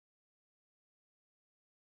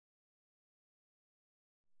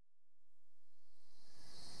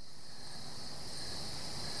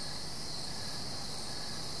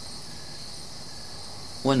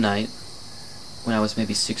One night, when I was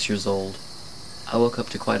maybe 6 years old, I woke up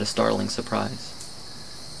to quite a startling surprise.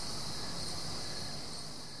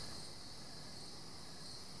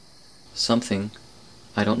 Something,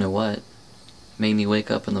 I don't know what, made me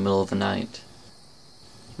wake up in the middle of the night.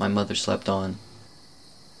 My mother slept on.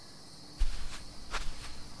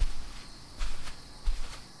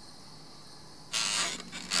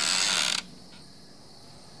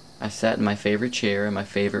 I sat in my favorite chair in my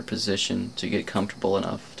favorite position to get comfortable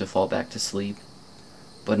enough to fall back to sleep,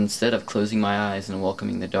 but instead of closing my eyes and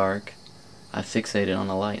welcoming the dark, I fixated on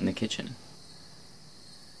a light in the kitchen.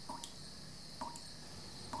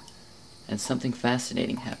 And something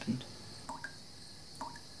fascinating happened.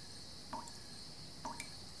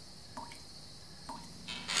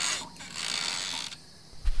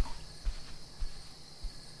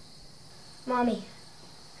 Mommy.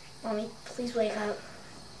 Mommy, please wake up.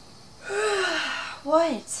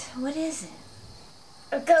 What? What is it?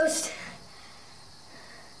 A ghost.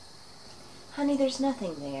 Honey, there's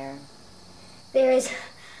nothing there. There is.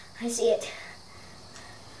 I see it.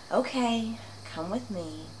 Okay, come with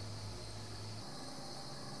me.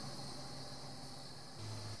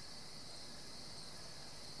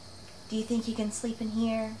 Do you think you can sleep in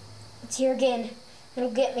here? It's here again.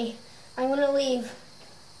 It'll get me. I want to leave.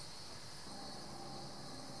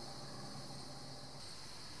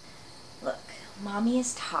 Look, Mommy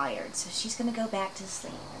is tired, so she's gonna go back to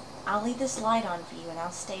sleep. I'll leave this light on for you and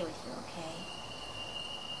I'll stay with you,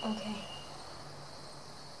 okay? Okay.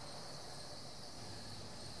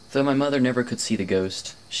 Though my mother never could see the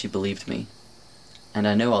ghost, she believed me. And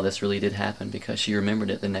I know all this really did happen because she remembered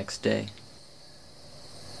it the next day.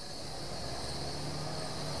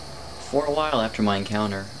 For a while after my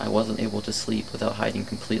encounter, I wasn't able to sleep without hiding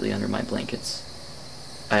completely under my blankets.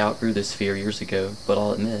 I outgrew this fear years ago, but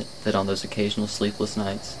I'll admit that on those occasional sleepless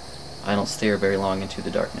nights, I don't stare very long into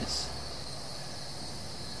the darkness.